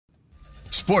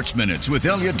Sports Minutes with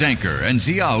Elliot Danker and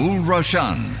Ziaul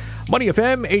Roshan. Money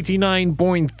FM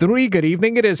 89.3. Good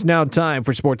evening. It is now time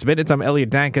for Sports Minutes. I'm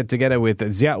Elliot Danker together with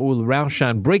Ziaul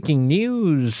Roshan. Breaking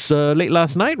news late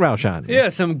last night, Roshan. Yeah,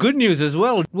 some good news as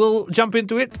well. We'll jump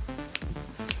into it.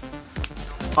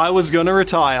 I was going to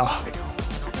retire.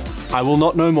 I will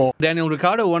not know more. Daniel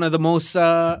Ricciardo, one of the most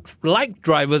liked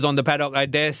drivers on the paddock, I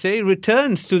dare say,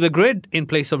 returns to the grid in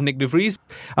place of Nick de Vries.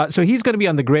 So he's going to be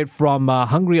on the grid from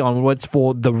Hungary onwards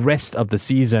for the rest of the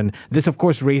season. This, of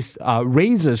course,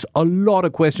 raises a lot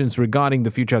of questions regarding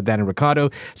the future of Daniel Ricciardo.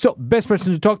 So, best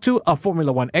person to talk to, a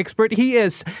Formula One expert. He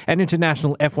is an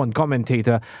international F1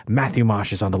 commentator. Matthew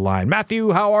Marsh is on the line.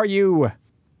 Matthew, how are you?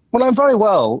 Well, I'm very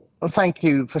well. Thank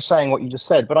you for saying what you just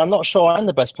said, but I'm not sure I'm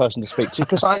the best person to speak to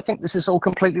because I think this is all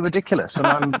completely ridiculous. And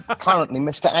I'm currently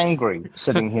Mr. Angry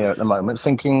sitting here at the moment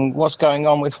thinking, what's going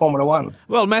on with Formula One?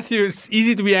 Well, Matthew, it's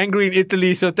easy to be angry in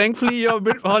Italy, so thankfully you're a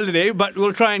bit of a holiday, but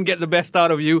we'll try and get the best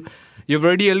out of you. You've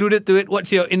already alluded to it.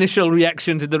 What's your initial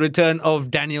reaction to the return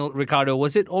of Daniel Ricciardo?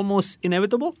 Was it almost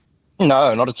inevitable?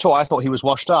 No, not at all. I thought he was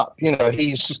washed up. You know,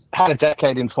 he's had a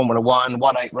decade in Formula One,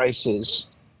 won 8 races.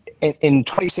 In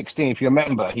 2016, if you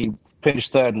remember, he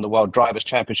finished third in the World Drivers'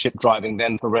 Championship driving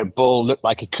then for Red Bull. Looked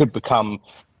like he could become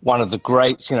one of the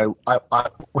greats. You know, I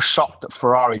was shocked that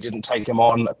Ferrari didn't take him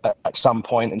on at some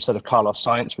point instead of Carlos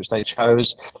Sainz, which they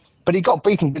chose. But he got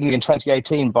beaten, didn't he, in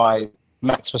 2018 by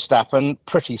Max Verstappen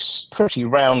pretty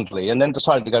roundly, and then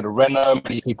decided to go to Renault.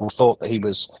 Many people thought that he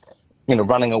was, you know,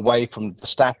 running away from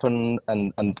Verstappen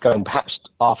and going perhaps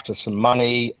after some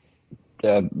money.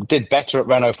 Did better at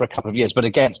Renault for a couple of years, but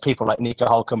against people like Nico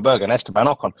Hülkenberg and Esteban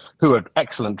Ocon, who are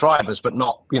excellent drivers, but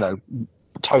not, you know,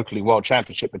 totally world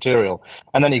championship material.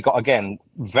 And then he got, again,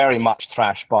 very much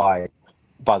thrashed by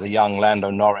the young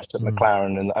Lando Norris at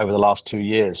McLaren over the last 2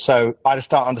 years. So I just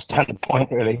don't understand the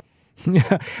point, really.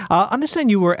 I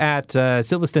understand you were at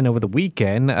Silverstone over the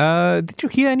weekend. Did you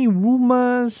hear any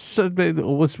rumors?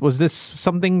 Was this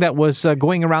something that was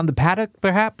going around the paddock,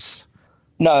 perhaps?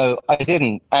 No, I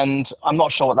didn't. And I'm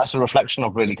not sure what that's a reflection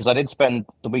of, really, because I did spend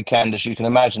the weekend, as you can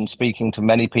imagine, speaking to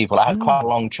many people. I had quite a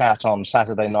long chat on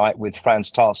Saturday night with Franz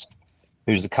Tost,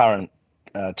 who's the current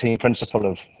team principal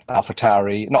of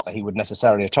AlphaTauri. Not that he would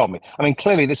necessarily have told me. I mean,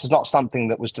 clearly, this is not something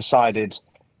that was decided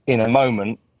in a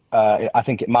moment. I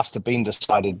think it must have been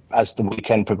decided as the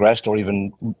weekend progressed, or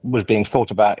even was being thought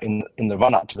about in the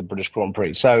run-up to the British Grand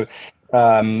Prix. So,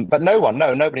 but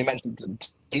nobody mentioned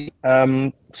it.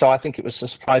 So I think it was a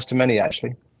surprise to many,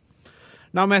 actually.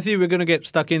 Now, Matthew, we're going to get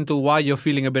stuck into why you're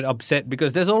feeling a bit upset,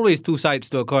 because there's always two sides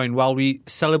to a coin. While we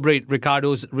celebrate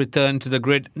Ricciardo's return to the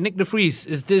grid, Nick de Vries,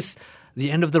 is this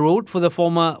the end of the road for the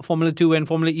former Formula 2 and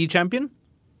Formula E champion?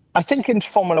 I think in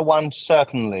Formula 1,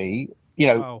 certainly. You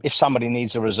know, If somebody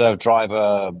needs a reserve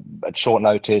driver at short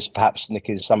notice, perhaps Nick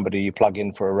is somebody you plug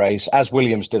in for a race, as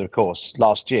Williams did, of course,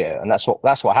 last year. And that's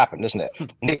what happened, isn't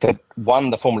it? Nick had won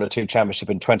the Formula 2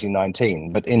 championship in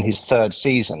 2019, but in his third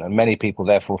season, and many people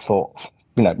therefore thought,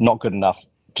 you know, not good enough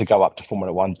to go up to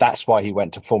Formula 1. That's why he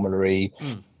went to Formula E.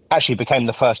 Actually became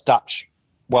the first Dutch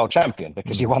world champion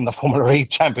because he won the Formula E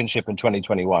championship in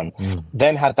 2021.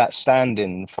 Then had that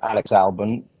stand-in for Alex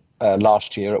Albon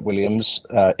last year at Williams,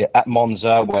 at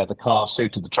Monza, where the car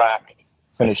suited the track,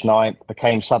 finished ninth,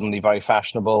 became suddenly very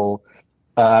fashionable,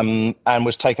 and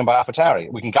was taken by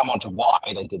AlphaTauri. We can come on to why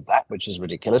they did that, which is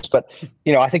ridiculous. But,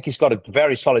 you know, I think he's got a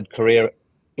very solid career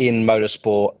in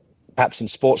motorsport, perhaps in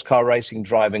sports car racing,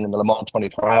 driving in the Le Mans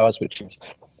 24 Hours, which is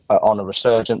on a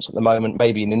resurgence at the moment,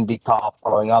 maybe in IndyCar,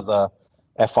 following other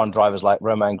F1 drivers like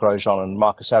Romain Grosjean and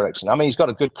Marcus Ericsson. I mean, he's got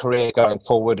a good career going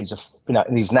forward.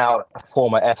 He's now a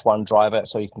former F1 driver,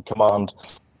 so he can command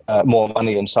more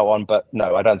money and so on. But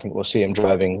no, I don't think we'll see him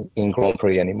driving in Grand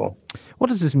Prix anymore. What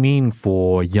does this mean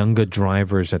for younger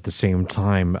drivers at the same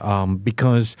time?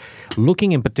 Because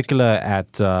looking in particular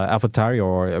at AlphaTauri,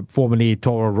 or formerly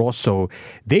Toro Rosso,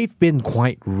 they've been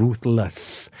quite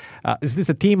ruthless. Is this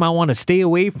a team I want to stay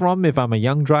away from if I'm a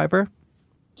young driver?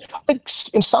 I think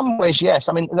in some ways, yes.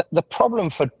 I mean, the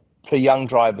problem for young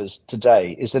drivers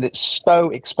today is that it's so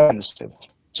expensive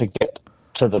to get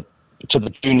to the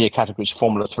junior categories,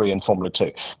 Formula 3 and Formula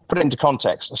 2. Put it into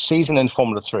context, a season in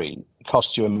Formula 3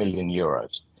 costs you €1 million.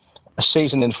 A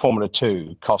season in Formula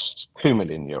 2 costs €2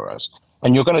 million.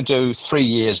 And you're going to do 3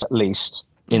 years at least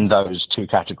in those two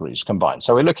categories combined.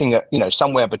 So we're looking at, you know,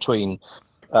 somewhere between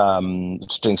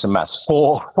just doing some maths,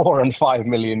 4 and 5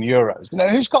 million euros. You know,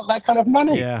 who's got that kind of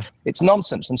money? Yeah. It's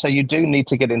nonsense. And so you do need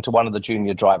to get into one of the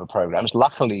junior driver programs.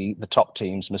 Luckily, the top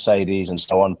teams, Mercedes and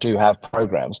so on, do have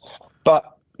programs. But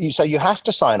so you have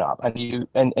to sign up, and you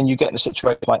get in a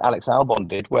situation like Alex Albon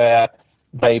did, where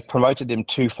They promoted him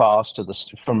too fast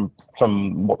from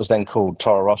what was then called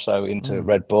Toro Rosso into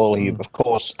Red Bull. He, of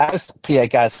course, as Pierre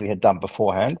Gasly had done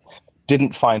beforehand,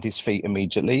 didn't find his feet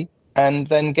immediately and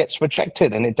then gets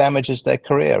rejected, and it damages their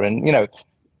career. And,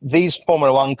 these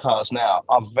Formula One cars now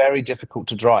are very difficult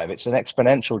to drive. It's an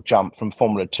exponential jump from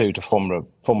Formula 2 to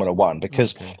Formula One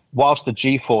because whilst the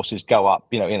G-forces go up,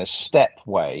 in a step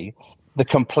way, the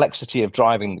complexity of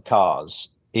driving the cars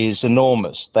is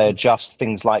enormous. They adjust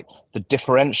things like the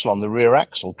differential on the rear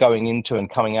axle going into and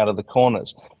coming out of the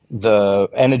corners, the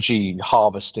energy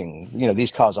harvesting.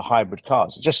 These cars are hybrid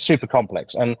cars. It's just super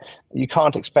complex. And you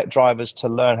can't expect drivers to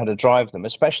learn how to drive them,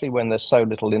 especially when there's so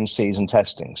little in-season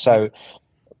testing. So,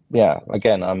 yeah,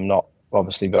 again, I'm not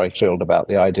obviously very thrilled about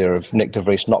the idea of Nick de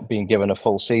Vries not being given a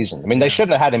full season. I mean, they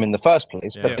shouldn't have had him in the first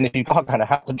place, but then if you are going to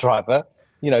have the driver,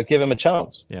 give him a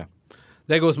chance. Yeah.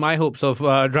 There goes my hopes of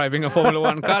driving a Formula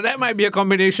One car. That might be a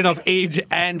combination of age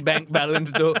and bank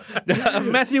balance, though.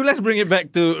 Matthew, let's bring it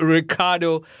back to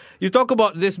Ricciardo. You talk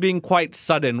about this being quite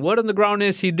sudden. Word on the ground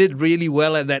is he did really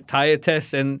well at that tyre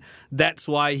test, and that's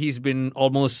why he's been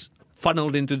almost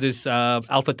funneled into this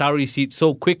AlphaTauri seat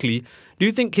so quickly. Do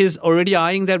you think he's already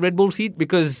eyeing that Red Bull seat?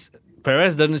 Because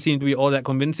Perez doesn't seem to be all that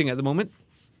convincing at the moment.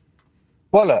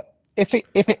 Well, look, if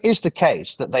it is the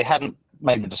case that they hadn't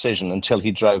made the decision until he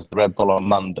drove the Red Bull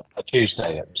on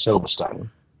Tuesday at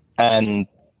Silverstone, and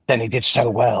then he did so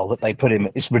well that they put him,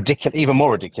 it's ridiculous, even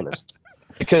more ridiculous,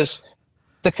 because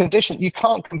the condition, you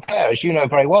can't compare, as you know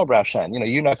very well, Raushan,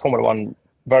 you know Formula One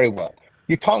very well.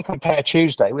 You can't compare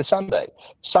Tuesday with Sunday.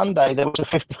 Sunday, there was a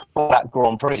 54-lap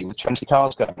Grand Prix with 20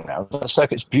 cars going now. The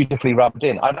circuit's beautifully rubbed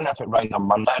in. I don't know if it rained on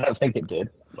Monday. I don't think it did.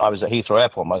 I was at Heathrow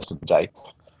Airport most of the day.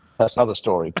 That's another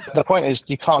story. The point is,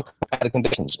 you can't compare the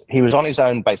conditions. He was on his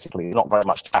own, basically. Not very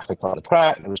much traffic on the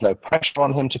track. There was no pressure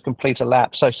on him to complete a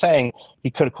lap. So saying he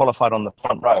could have qualified on the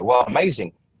front row, well,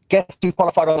 amazing. Get to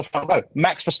qualified on the front row.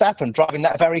 Max Verstappen driving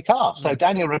that very car. So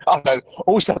Daniel Ricciardo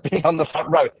also being on the front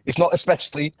row is not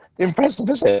especially impressive,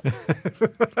 is it?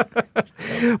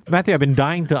 Matthew, I've been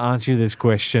dying to ask you this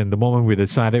question the moment we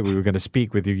decided we were going to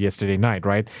speak with you yesterday night,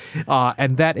 right?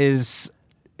 And that is,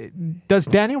 does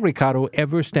Daniel Ricciardo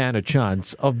ever stand a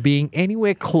chance of being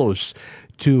anywhere close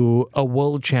to a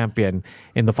world champion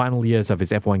in the final years of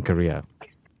his F1 career?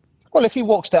 Well, if he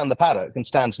walks down the paddock and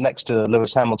stands next to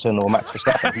Lewis Hamilton or Max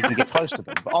Verstappen, he can get close to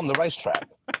them. But on the racetrack,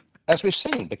 as we've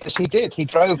seen, because he did, he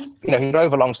drove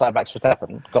alongside Max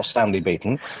Verstappen, got soundly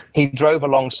beaten. He drove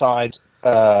alongside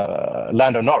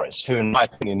Lando Norris, who, in my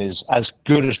opinion, is as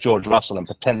good as George Russell and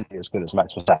potentially as good as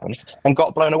Max Verstappen, and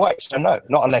got blown away. So no,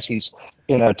 not unless he's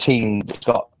in a team that's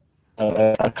got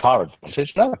a car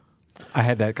advantage. No. I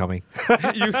had that coming.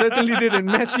 You certainly did. And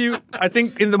Matthew, I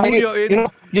think in the mood you're in...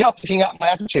 You're not picking up my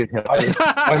attitude here, are you?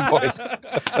 My voice.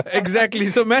 Exactly.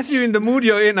 So Matthew, in the mood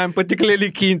you're in, I'm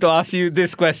particularly keen to ask you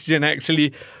this question,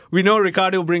 actually. We know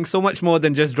Ricciardo brings so much more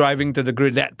than just driving to the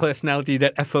grid, that personality,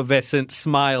 that effervescent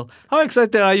smile. How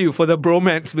excited are you for the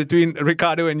bromance between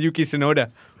Ricciardo and Yuki Tsunoda?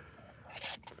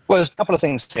 Well, there's a couple of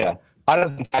things here. I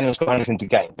don't think Daniel's got anything to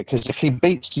gain, because if he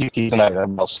beats Yuki Tsunoda,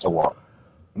 well, so what?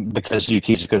 Because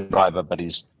Yuki's a good driver, but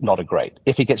he's not a great.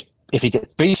 If he gets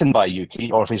beaten by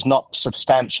Yuki, or if he's not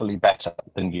substantially better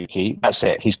than Yuki, that's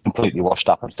it. He's completely washed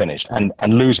up and finished, and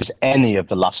loses any of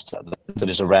the luster that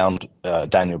is around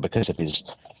Daniel because of his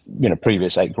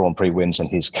previous 8 Grand Prix wins and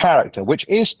his character, which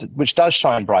does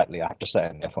shine brightly, I have to say,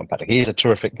 in the F1 paddock. He is a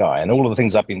terrific guy, and all of the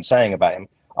things I've been saying about him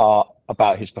are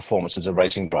about his performance as a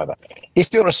racing driver.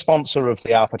 If you're a sponsor of the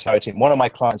AlphaTauri team, one of my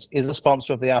clients is a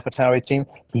sponsor of the AlphaTauri team.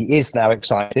 He is now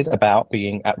excited about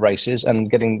being at races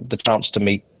and getting the chance to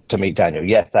meet Daniel.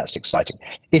 Yes, that's exciting.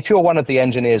 If you're one of the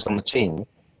engineers on the team,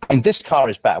 and this car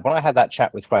is bad. When I had that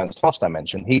chat with Franz Tost I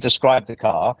mentioned, he described the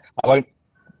car. I won't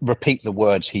repeat the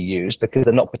words he used because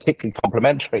they're not particularly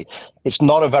complimentary. It's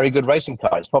not a very good racing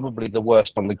car. It's probably the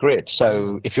worst on the grid.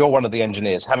 So if you're one of the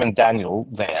engineers, having Daniel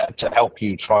there to help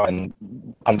you try and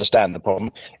understand the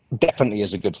problem definitely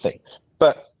is a good thing.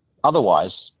 But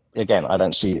otherwise, again, I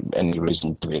don't see any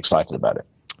reason to be excited about it.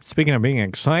 Speaking of being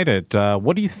excited,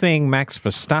 what do you think Max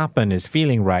Verstappen is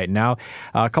feeling right now?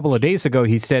 A couple of days ago,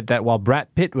 he said that while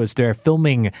Brad Pitt was there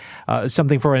filming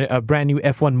something for a brand new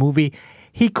F1 movie,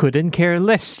 he couldn't care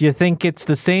less. You think it's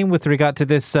the same with regard to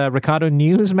this Ricciardo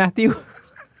news, Matthew?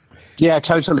 Yeah,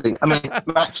 totally. I mean,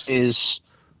 Max is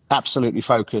absolutely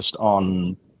focused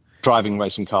on driving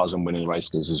racing cars and winning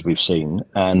races, as we've seen,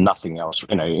 and nothing else.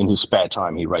 In his spare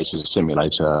time, he races a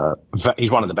simulator. He's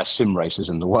one of the best sim racers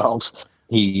in the world.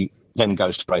 He then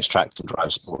goes to racetracks and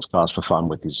drives sports cars for fun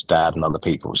with his dad and other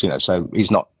people. So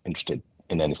he's not interested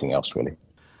in anything else, really.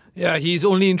 Yeah, he's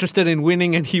only interested in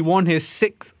winning, and he won his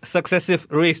 6th successive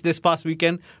race this past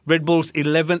weekend. Red Bull's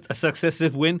 11th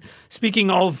successive win. Speaking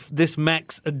of this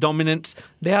Max dominance,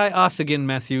 dare I ask again,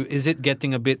 Matthew, is it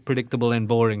getting a bit predictable and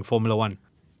boring, Formula One?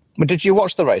 But did you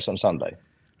watch the race on Sunday?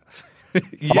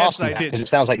 Yes, I did. Because it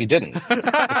sounds like you didn't.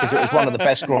 Because it was one of the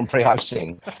best Grand Prix I've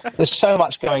seen. There's so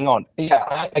much going on.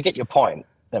 Yeah, I get your point.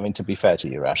 I mean, to be fair to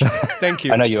you, Rash. Thank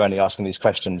you. I know you're only asking these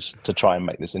questions to try and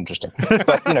make this interesting.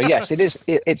 But, yes, it is.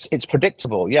 It's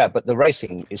predictable, yeah, but the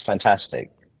racing is fantastic.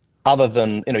 Other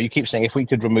than, you keep saying if we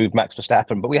could remove Max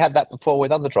Verstappen, but we had that before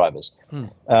with other drivers.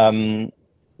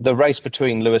 The race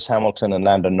between Lewis Hamilton and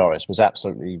Lando Norris was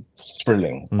absolutely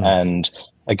thrilling. And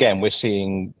again, we're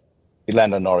seeing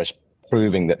Lando Norris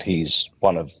proving that he's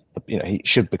one of, he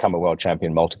should become a world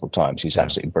champion multiple times. He's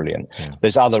absolutely brilliant. Yeah.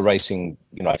 There's other racing,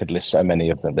 I could list so many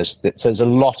of them. There's a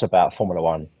lot about Formula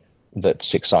One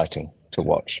that's exciting to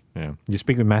watch. Yeah. You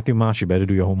speak with Matthew Marsh, you better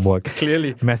do your homework.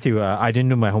 Clearly. Matthew, I didn't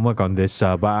do my homework on this,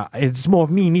 but it's more of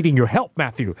me needing your help,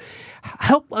 Matthew.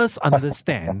 Help us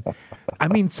understand. I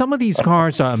mean, some of these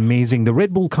cars are amazing. The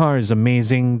Red Bull car is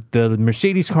amazing. The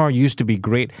Mercedes car used to be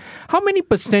great. How many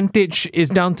percentage is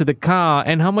down to the car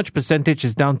and how much percentage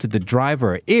is down to the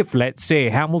driver? If, let's say,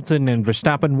 Hamilton and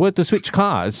Verstappen were to switch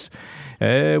cars,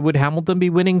 would Hamilton be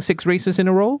winning 6 races in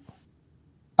a row?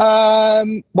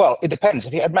 Well, it depends.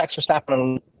 If he had Max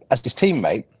Verstappen as his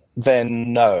teammate,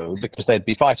 then no, because they'd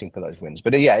be fighting for those wins.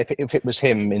 But yeah, if it was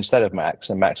him instead of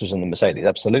Max and Max was in the Mercedes,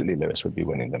 absolutely Lewis would be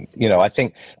winning them. I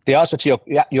think the answer to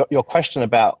your question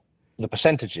about the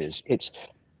percentages,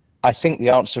 I think the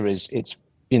answer is it's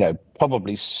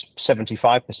probably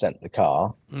 75% the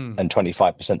car and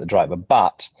 25% the driver,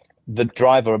 but the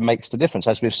driver makes the difference.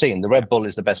 As we've seen, the Red Bull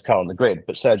is the best car on the grid,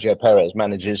 but Sergio Perez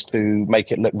manages to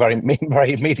make it look very,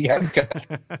 very mediocre,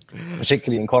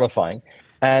 particularly in qualifying.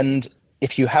 And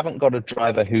if you haven't got a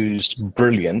driver who's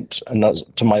brilliant, and that's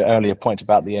to my earlier point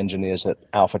about the engineers at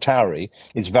AlphaTauri,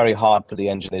 it's very hard for the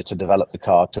engineers to develop the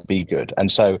car to be good.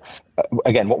 And so,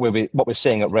 again, what we're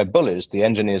seeing at Red Bull is the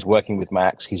engineers working with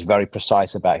Max. He's very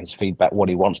precise about his feedback, what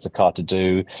he wants the car to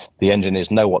do. The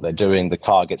engineers know what they're doing. The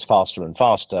car gets faster and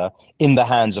faster in the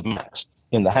hands of Max.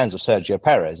 In the hands of Sergio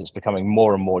Perez, it's becoming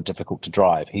more and more difficult to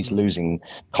drive. He's losing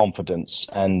confidence,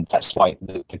 and that's why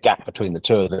the gap between the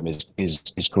two of them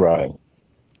is growing.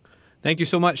 Thank you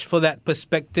so much for that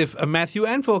perspective, Matthew,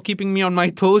 and for keeping me on my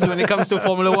toes when it comes to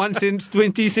Formula One since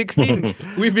 2016.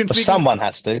 We've been speaking... Someone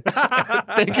has to.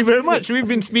 Thank you very much. We've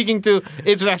been speaking to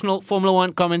international Formula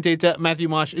One commentator Matthew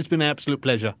Marsh. It's been an absolute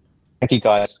pleasure. Thank you,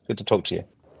 guys. Good to talk to you.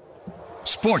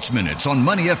 Sports Minutes on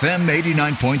Money FM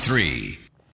 89.3.